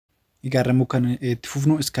Egaarrammoo kan itti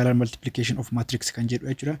fufnu scalar multiplication of matrix kan jedhu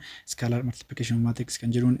jechuudha. Scalar multiplication of matrix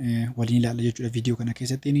kan jedhuun waliin ilaalla jechuudha viidiyoo kana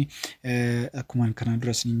keessatti. Akkuma kana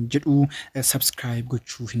duras jedhu subscribe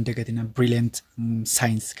gochuu hin dagatina. Brilliant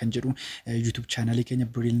Science kan jedhu YouTube channelii keenya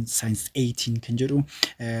Brilliant Science 18 kan jedhu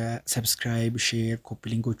subscribe, share, copy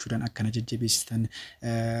link gochuudhaan akkana jajjabeessitan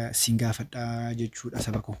siin gaafadha jechuudha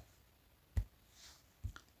saba koo.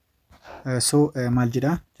 So maal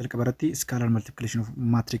jedha jalqabarratti scalar multiplication of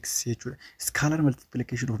matrix jechuudha. Scalar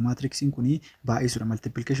multiplication of matrix kuni baay'isuudha.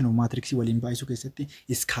 Multiplication of matrix waliin baay'isuu keessatti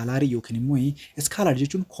scalar yookiin immoo scalar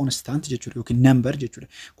jechuun constant jechuudha yookiin number jechuudha.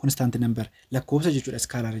 Constant number lakkoofsa jechuudha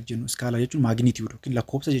scalar jennu. Scalar jechuun magnitude yookiin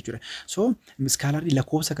lakkoofsa jechuudha. So scalar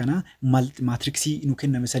lakkoofsa kana matrixii nu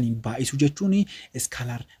kenname saniin baay'isuu jechuun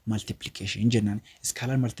scalar multiplication jennaan.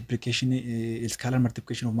 Scalar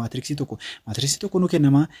multiplication of matrix tokko nu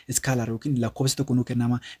kennama scalar yookiin lakkoofsa tokko nu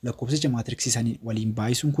kennama. Lakkoofsicha maatriksii sanii waliin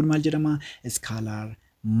baay'isuun kun maal jedhama? Scalar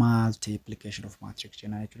multiplication of matrix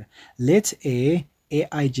jennaan jechuudha. Let Aij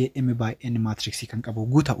by n matrixii kan qabu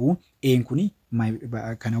yogguu ta'u, n kuni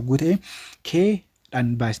kan yogguu ta'e k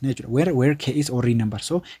dhaan baay'isna jechuudha. Where k is odd number.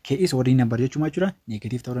 So k is odd number jechuun maal jechuudha?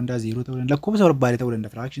 Negative ta'uu danda'a, zero ta'uu danda'a, lakkoofsa barbaade ta'uu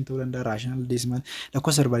danda'a, fraction ta'uu danda'a, rational decimal,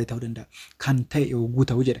 lakkoofsa barbaade ta'uu danda'a. Kan ta'e yogguu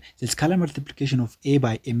ta'u jedha. Scalar multiplication of a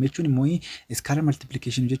by m jechuun immoo scalar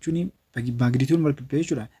multiplication jechuun magnitude multiplication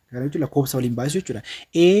jechuudha. Kana jechuun lakkoofsa waliin baay'isu jechuudha.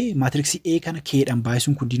 Matrixii A kana k dhaan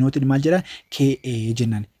baay'isuun kun denoted maal jedha? Ka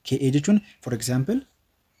jennaan. Ka jechuun for example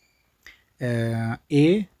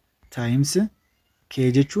A times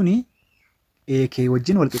k jechuun k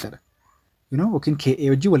wajjin wal qixadha. Yookiin ka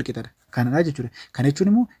wajjin wal qixadha. Kanadha jechuudha. Kana jechuun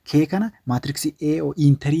immoo k kana matrixii A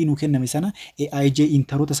interii nu kenname sana Aij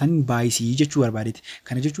interoota saniin baay'isii jechuu barbaadeeti.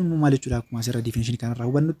 Kana jechuun immoo maal jechuudha? Akkuma asirra definition kanarraa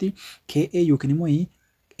hubannutti ka yookiin immoo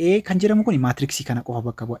A kan jedhamu kun matrixii kana qofa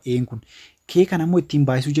bakka bu'a. A kun k kana immoo ittiin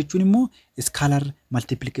baay'isuu jechuun immoo scalar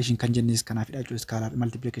multiplication kan jennis kanaafidha jechuudha. Scalar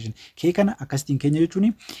multiplication k kana akkasitiin keenya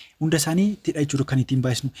jechuun hunda isaanii tidha jechuudha kan ittiin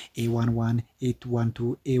baay'isnu A11, A22,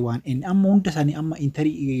 A1n amma hunda isaanii amma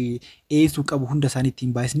interii A qabu hunda isaanii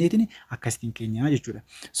ittiin baay'isneetiin akkasitiin keenya jechuudha.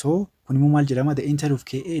 So kun immoo maal jedhama? The integer of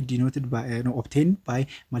ka denoted by obtained by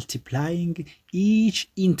multiplying each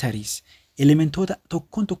interies. Elementoota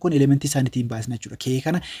tokkoon elementii isaaniitiin baay'isna jechuudha. K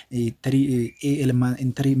kana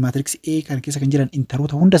interii matrix A kan keessa kan jiran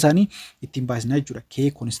interoota hunda isaanii ittiin baay'isna jechuudha. K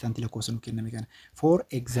constant lakkoofsa nu kenname kana. For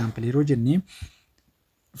example yeroo jennee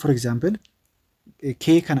for example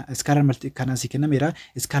K kana scalar kana si kennameera.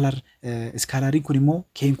 Scalariin kun immoo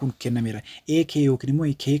K kun kennameera. A K yookiin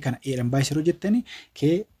immoo K kana A dhaan baay'isuu yeroo jettani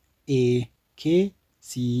K A K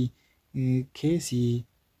C K C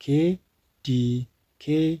K D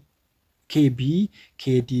K KB,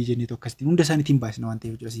 KD jennee akkasitiin hunda isaaniitiin baay'isna waan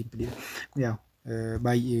ta'eef jechuudha simply.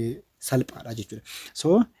 Baay'ee salphaadha jechuudha. So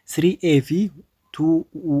 3A fi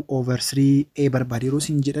 2/3A barbaade yeroo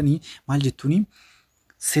isin jedhanii maal jettuuni?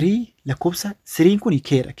 3 lakkoofsa 3 kun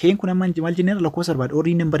K'dha. K'n kun amma maal jenneera? Lakkoofsa barbaade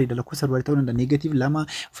orii nan bareeda. Lakkoofsa barbaade ta'uu danda'a. Negative 2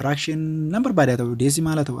 fraction nan barbaade ta'uu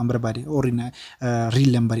decimal ta'uu an barbaade orii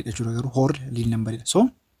real nan bareeda jechuudha garuu hor real nan bareeda. So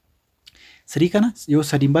 3 kana yoo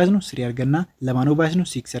sadiin baasnu 3 arganna, lamaan yoo baasnu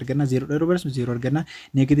 6 arganna, 0 dhaan yoo baasnu 0 arganna,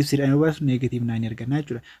 negative 3 dhaan yoo baasnu negative 9 arganna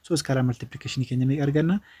jechuudha. So scalar multiplication keenya meeqa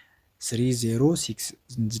arganna? 3 0 6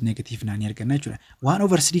 negative 9 arganna jechuudha.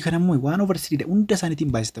 1/3 kana immoo 1/3 hunda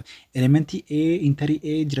isaaniitiin baay'isna. Elementii A interii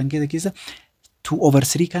A jiran keessa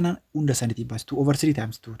 2/3 kana hunda isaaniitiin baay'isna. 2/3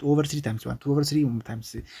 times 2, 2/3 times 1, 2/3 times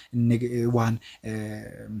 1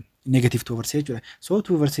 negative 2/3 jechuudha. So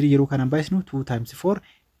 2/3 yeroo kanaan baay'isnu 2 times 4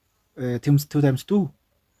 2 times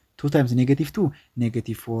 2 times negative 2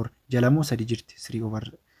 negative 4 jalamoo 3 jirti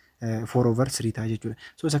 4/3 ta'a jechuudha.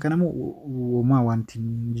 So isa kanammoo wanti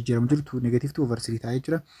jijjiiramu jiru negative 2/3 ta'a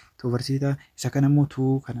jechuudha. 2/3 ta'a. Isa kanammoo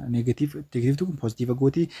 2 kana negative 2 kun positive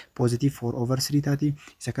gooti positive 4/3 taati.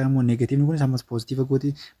 Isa kanammoo negative kun ammas positive gooti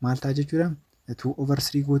maal ta'a jechuudha?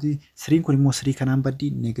 2/3 gooti. 3 kun immoo 3 kanaan baddi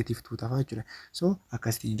negative 2 ta'a jechuudha. So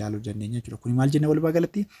akkasitiin ilaaluu dandeenya jechuudha. Kun maal jenna walumaa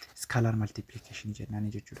galatti? Scalar multiplication jennaan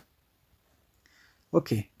jechuudha.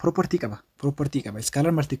 Okay, property qaba.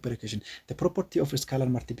 Scalar multiplication. The property of scalar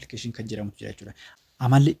multiplication kan jedhamu jechuudha.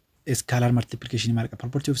 Amalli scalar multiplication maal qaba?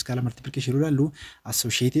 Property of scalar multiplication yoo ilaallu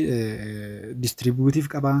associated distributive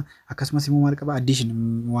qaba. Akkasumas immoo maal qaba? Addition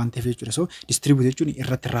waan ta'eef jechuudha. So distribute jechuun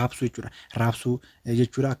irratti raabsuu jechuudha. Raabsuu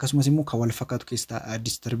jechuudha. Akkasumas immoo kan wal fakkaatu keessaa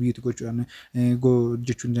distribute gochuudhaan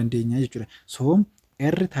jechuun dandeenya jechuudha. So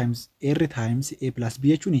R times A plus B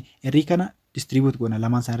jechuun R kana distribute goona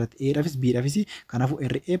lamaan isaaniirratti A dhaafis B dhaafis kanaafuu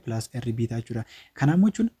RA plus RB ta'a jechuudha. Kanaafuu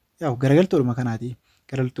jechuun garagaltoodhuma kanaati.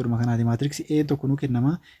 garaltuudhuma kanaati maatiriksi A tokko nu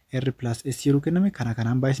kennama R plus S yeroo kenname kana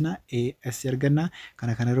kanaan baay'isna A S arganna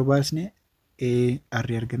kana kana yeroo baay'isne A R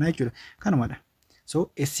arganna jechuudha kanumadha. So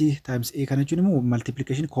S times A kana jechuun immoo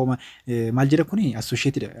multiplication comma maal jedha kuni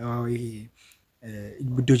associated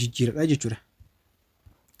iddoo jijjiiradha jechuudha.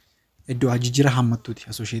 Iddoo jijjiira hammattuuti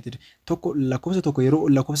associated tokko lakkoofsa tokko yeroo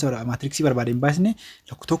lakkoofsa maatriksii barbaadeen baasne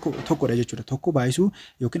tokkodha jechuudha. Tokko baay'isuu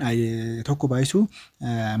yookiin tokko baay'isuu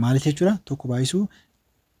maaliif jechuudha? Tokko baay'isuu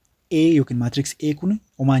A yookiin maatriksii A kun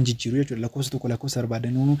homaan jijjiiru jechuudha. Lakkoofsa tokko lakkoofsa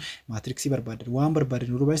barbaadan nuunu maatriksii barbaadan waan barbaadan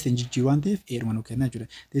yeroo baay'isne jijjiiru waan ta'eef A dhuma nu kenna jechuudha.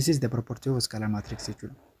 This is the property of scalar matrix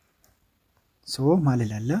jechuudha. So maal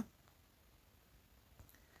ilaalla?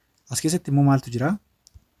 As keessatti immoo maaltu jira?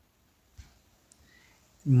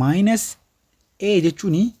 Minus A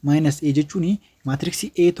jechuuni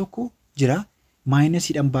maatriksii A tokko jira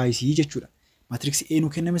maayinasiidhaan baay'isii jechuudha. Maatriksii A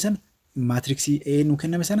nu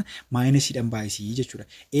kenname sana maayinasiidhaan baay'isii jechuudha.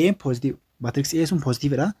 A positive maatriksii A sun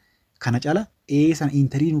positiveedha. Kana cala A sana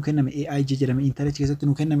interii nu kenname AI jedhame interii keessatti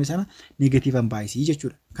nu kenname sana negatiivaan baay'isii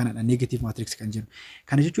jechuudha. Kanadha negative maatriksii kan jennu.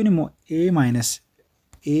 Kana jechuun immoo A minus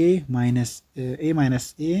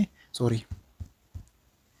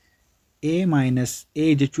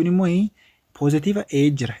A jechuun immoo positive A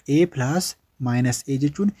jira. A plus minus A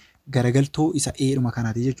jechuun garagaltoo isa A dhuma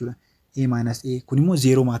kanaati jechuudha. A minus A kun immoo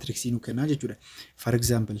zero maatriksii nu kenna jechuudha. For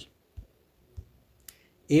example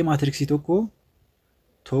A maatriksii tokko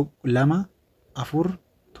 2 4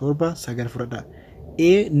 7 9 fudhadha.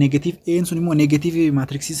 A negative A sun immoo negative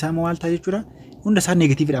maatriksii isaa maal ta'a jechuudha. Hunda isaa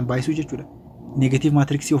negativeedhaan baay'isuu jechuudha. Negative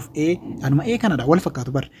matrix of A anuma A kanadha wal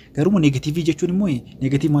fakkaatu bar garuu negative jechuun immoo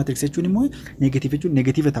negative matrix jechuun immoo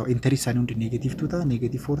negative ta'a interii isaanii hundi negative 2 ta'a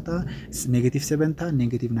negative 4 ta'a negative 7 ta'a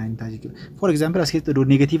negative 9 ta'a jechuudha. For example as keessatti odoo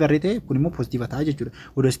negative arree ta'e kun immoo positive ta'a jechuudha.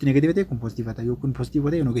 Odoo asitti negative ta'e kun positive ta'a yoo kun positive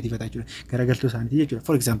ta'e negative ta'a jechuudha. Garagaltoo isaaniiti jechuudha.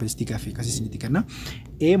 For example isti gaaffii akkasii isinitti kenna.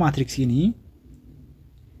 A matrixiin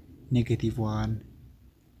negative 1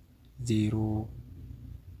 0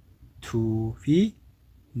 2 fi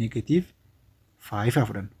negative 5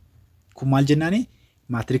 fudhan. Kun maal jennaani?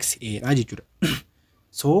 Matrix A dha jechuudha.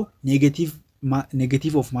 So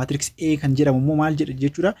negative of matrix A kan jedhamu immoo maal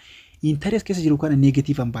jechuudha? Interest keessa jiru kana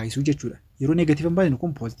negative an baay'isuu jechuudha. Yeroo negative an baay'isnu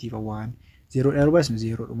kun positive 1 0 dha baay'isnu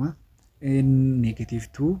 0 dhuma negative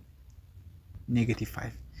 2 negative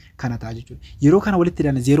 5 kana ta'a jechuudha. Yeroo kana walitti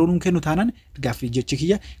daana 0 nuun kennu taanaan gaaffii jechi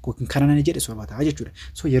kiyya kana nani jedhe sorba ta'a jechuudha.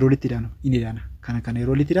 So yeroo walitti daanu inni daana kana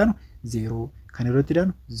yeroo walitti daanu 0 kan yeroo itti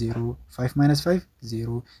daanu 0 5 minus 5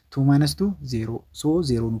 0 2 minus 2 0 so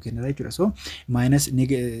 0 nu kenna jechuudha. So minus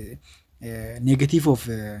negative of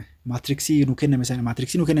matrixii nu kenname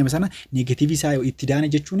sana negative isaa itti daane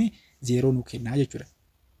jechuun 0 nu kenna jechuudha.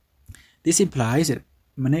 This implies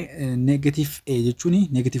negative A jechuun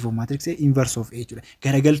negative of matrix A inverse of A jechuudha.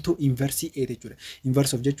 Garagaltoo inverse A jechuudha.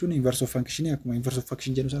 Inverse of jechuun inverse of function akkuma inverse of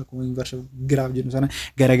function jennu sana akkuma inverse of graph jennu sana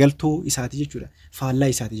garagaltoo isaati jechuudha. Faallaa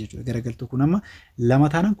isaati jechuudha. Garagaltoo kun amma lama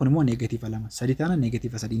taanaan kun immoo negative 2 sadi taanaan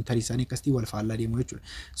negative 3 interii isaanii akkasitti wal faallaa deemu jechuudha.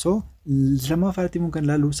 So lamaffaatti immoo kan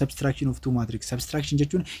ilaallu subtraction of two matrix. Subtraction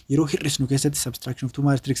jechuun yeroo hir'isnu keessatti subtraction of two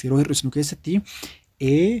matrix yeroo hir'isnu keessatti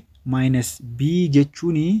A minus B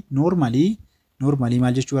jechuun normally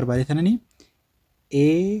maal jechuu barbaade tanani A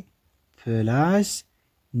plus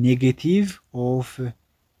negative of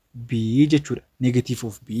B jechuudha. Negative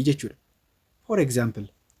of B jechuudha. For example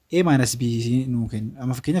A minus B nu kennu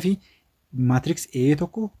amma fakkeenyaaf matrix A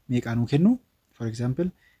tokko meeqa nu kennu for example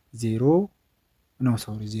 0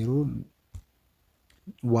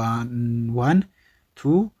 1 1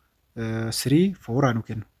 2 3 4 nu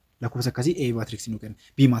kennu. Lakkoofsa akkasii A matrix nu kenna.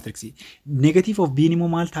 B matrix negative of B immoo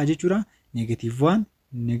maal ta'a jechuudha? Negative 1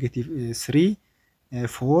 negative 3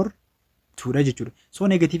 4 2 dha jechuudha. So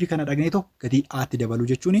negative kana dhagnee tokko gadi aatti dabaluu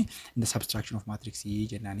jechuun the subtraction of matrix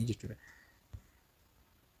jennaanii jechuudha.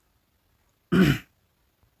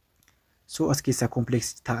 So as keessa complex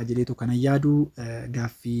ta'a jedheetu kana yaadu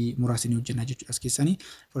gaaffii muraasni hojjenna jechuudha. As keessanii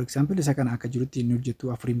for example isa kana akka jirutti inni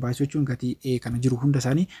hojjettu afuriin baay'isu jechuun gatii A kana jiru hunda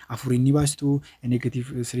isaanii afuriin ni baasitu negative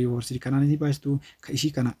 3 over 3 kanaan ni baasitu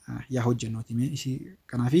ishii kana yaa hojjennooti mee ishii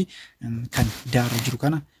kanaafi kan daara jiru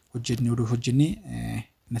kana hojjennee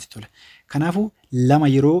natti tola. Kanaafuu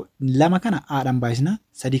lama kana A'dhaan baay'isna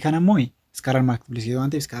sadii kana immoo Scalar multiplication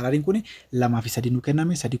waan ta'eef Scalariin kun 2 fi 3 nu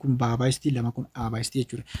kenname 3 kun B baay'isti 2 kun A baay'isti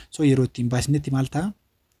jechuudha. So yeroo ittiin baay'isnetti maal ta'a?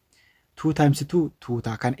 2 times 2 2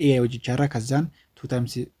 ta'a kan A hojjechaarraa kazzaan 2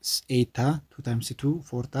 times 8 ta'a 2 times 2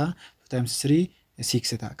 4 ta'a 2 times 3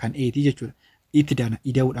 6 ta'a kan 8 jechuudha. Itti daana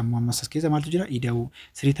ida'uudhaan ammas as keessa maaltu jira? Ida'uu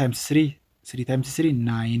 3 times 3 3 times 3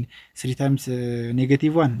 9, 3 times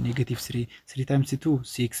negative 1 negative 3, 3 times 2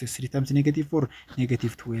 6, 3 times negative 4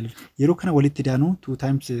 negative 12. Yeroo kana walitti daanu 2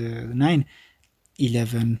 times 9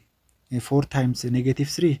 11, 4 times negative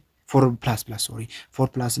 3 4 plus sorry 4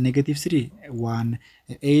 plus negative 3 1,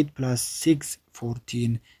 8 plus 6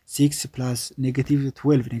 14, 6 plus negative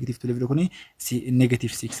 12 kuni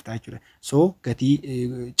negative 6 ta'a jechuudha. So gatii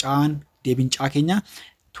caan deebiin caa keenya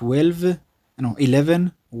 12 no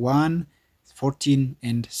 11 1 14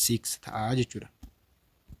 and 6 ta'a jechuudha.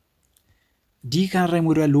 D kanarraa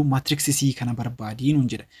immoo ilaallu matriksii C kana barbaadii nuun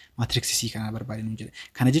jedha. Matriksii C kana barbaadii nuun jedha.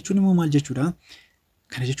 Kana jechuun immoo maal jechuudha?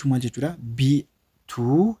 Kana jechuun maal jechuudha?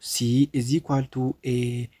 B2C is equal to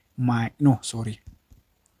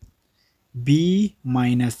B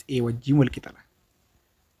minus A wajjin wal qixadha.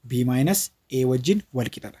 B minus A wajjin wal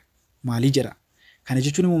qixadha. Maalii jedha? Kana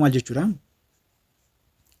jechuun immoo maal jechuudha?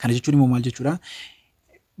 Kana jechuun immoo maal jechuudha?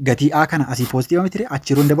 Gatii A kana asii positive miti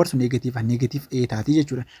achi yeroo dabarsu negative A taati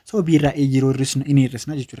jechuudha. So B irraa A yeroo hir'isnu inni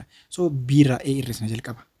hir'isna jechuudha. So B irraa A hir'isna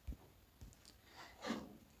jalqaba.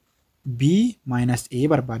 B minus A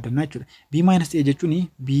barbaadannaa jechuudha. B minus A jechuun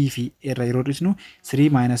B fi A irraa yeroo hir'isnu 3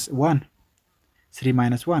 minus 1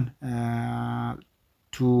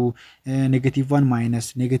 2 negative 1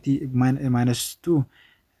 minus 2.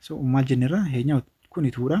 So maal jennera heenya kun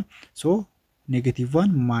 2dha. So negative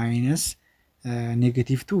 1 minus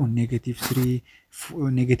negative 2 negative 3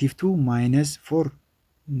 negative 2 minus 4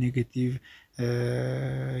 negative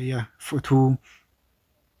 2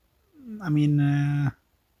 I mean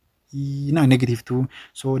negative 2.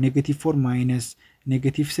 So negative 4 minus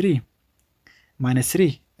negative 3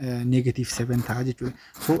 negative 7 ta'a jechuudha.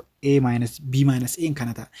 So A minus B minus A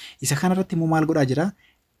kana ta'a. Isa kanarratti immoo maal godhaa jira?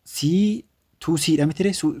 C 2C dha miti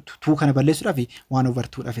 2 kana balleessuudhaaf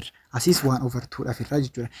 1/2 dhafirra. Asiis 1/2 dhafirra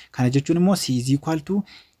jechuudha. Kana jechuun immoo C is equal to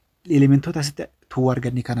elementoota asitti 2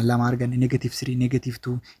 arganne kana 2 arganne negative 3 negative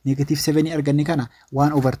 2 negative 7 arganne kana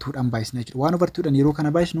 1/2 dhaan baay'isna jechuudha. 1/2 dhaan yeroo kana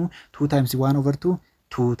baay'isnu 2 times 1/2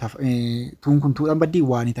 2 kun 2 dhaan baddii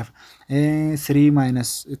 1 tafa. 3 minus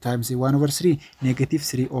times 1/3 negative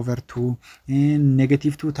 3/2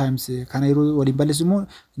 negative 2 times kana yeroo waliin balleessu immoo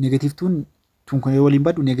negative 2 kun yeroo waliin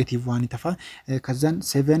baddu negative 1 tafa. Kazan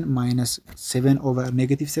 7 minus 7 over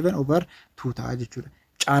negative 7/2 ta'a jechuudha.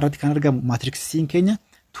 Caarratti kan argamu matriksiin keenya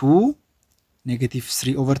 2 negative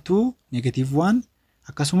 3/2 negative 1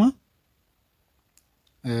 akkasuma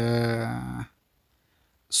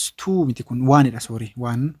 2 miti kun 1 dha sorry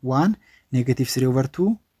 1 negative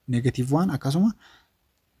 3/2 negative 1 akkasuma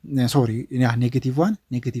sorry negative 1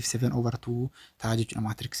 negative 7/2 ta'a jechuudha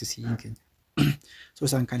matriksiin keenya. So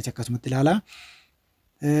isaan kanis akkasumatti ilaalaa.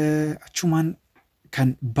 Achumaan kan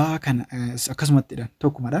baa kana akkasumattidha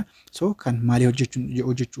tokkumadha. So kan maalii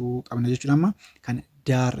hojjechuu qabna jechuudha amma kan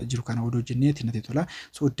daarra jiru kana odoo hojjenneetti natti tola.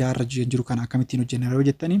 So daarra jiru kana akkamittiin hojjenna yoo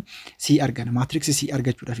jettanii C argana. Matriksi C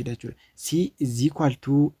argachuudhaafidha jechuudha. C is equal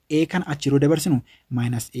to A kan achi yeroo dabarsinu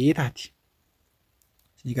minus A taati.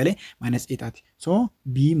 Galee minus A taati. So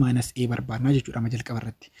B minus A barbaadna jechuudha amma jalqaba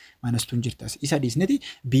irratti. Minus 2 jirtas. Isa dhiisneeti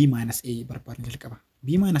B minus A barbaadna jalqaba. B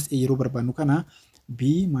minus A yeroo barbaadnu kana B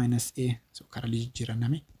minus A so karaa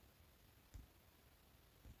jijjiiranname.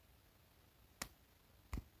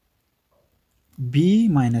 B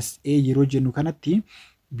minus A yeroo jennu kanatti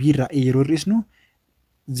B irraa A yeroo hir'isnu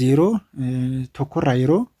 0 tokkorraa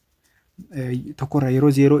yeroo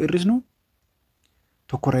 0 hir'isnu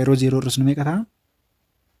tokkorraa yeroo 0 hir'isnu meeqa ta'a?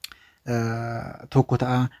 Tokko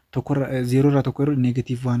ta'a. Tokkorraa 0 irraa tokko yeroo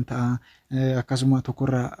negative 1 ta'a. Akkasuma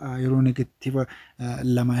tokkorraa yeroo negative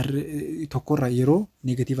 2 tokkorraa yeroo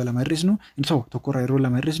negative 2 hir'isnu tokkorraa yeroo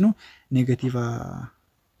 2 hir'isnu negative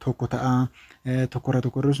 1 ta'a. Tokkorraa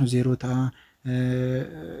tokko hir'isnu 0 ta'a.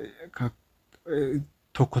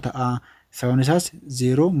 Tokko ta'a. Sababni isaas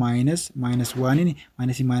 0 minus 1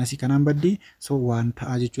 minus kanaan baddii so 1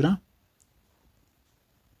 ta'a jechuudha.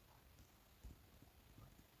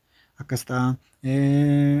 Akkas ta'a.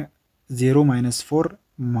 0 minus 4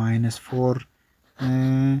 minus 4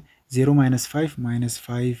 0 minus 5 minus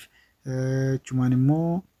 5 chumaan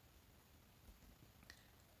immoo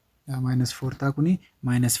minus 4 ta'a kuni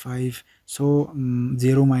minus 5 so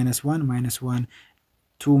 0 minus 1 minus 1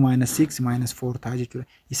 2 minus 6 minus 4 ta'a jechuudha.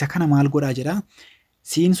 Isa kana maal godhaa jedha?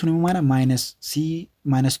 Siin sun immoo maana minus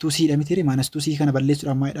 2C dha miti minus 2C kana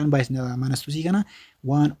balleessuudhaan maayidhaan baay'isna minus 2C kana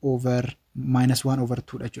 1 over minus 1 over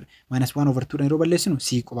 2 dha jechuudha. Minus 1 over 2 dhaan yeroo balleessinu C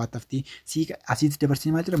qobaatti hafti. C asitti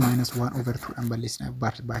dabarsinee maal jedha? Minus 1 over 2 dhaan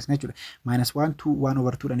baay'isna jechuudha. Minus 1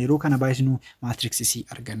 over 2 dhaan yeroo kana baay'isnu matriksi C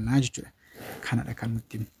argannaa jechuudha. Kanadha kan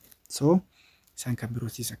nutti. So C isaan kan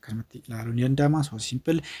birootis akkasumatti ilaaluun ni danda'ama. So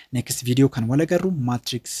simple next video kan wal agarru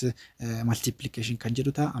matrix multiplication kan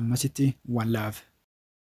jedhu ta'a. Ammasitti one love.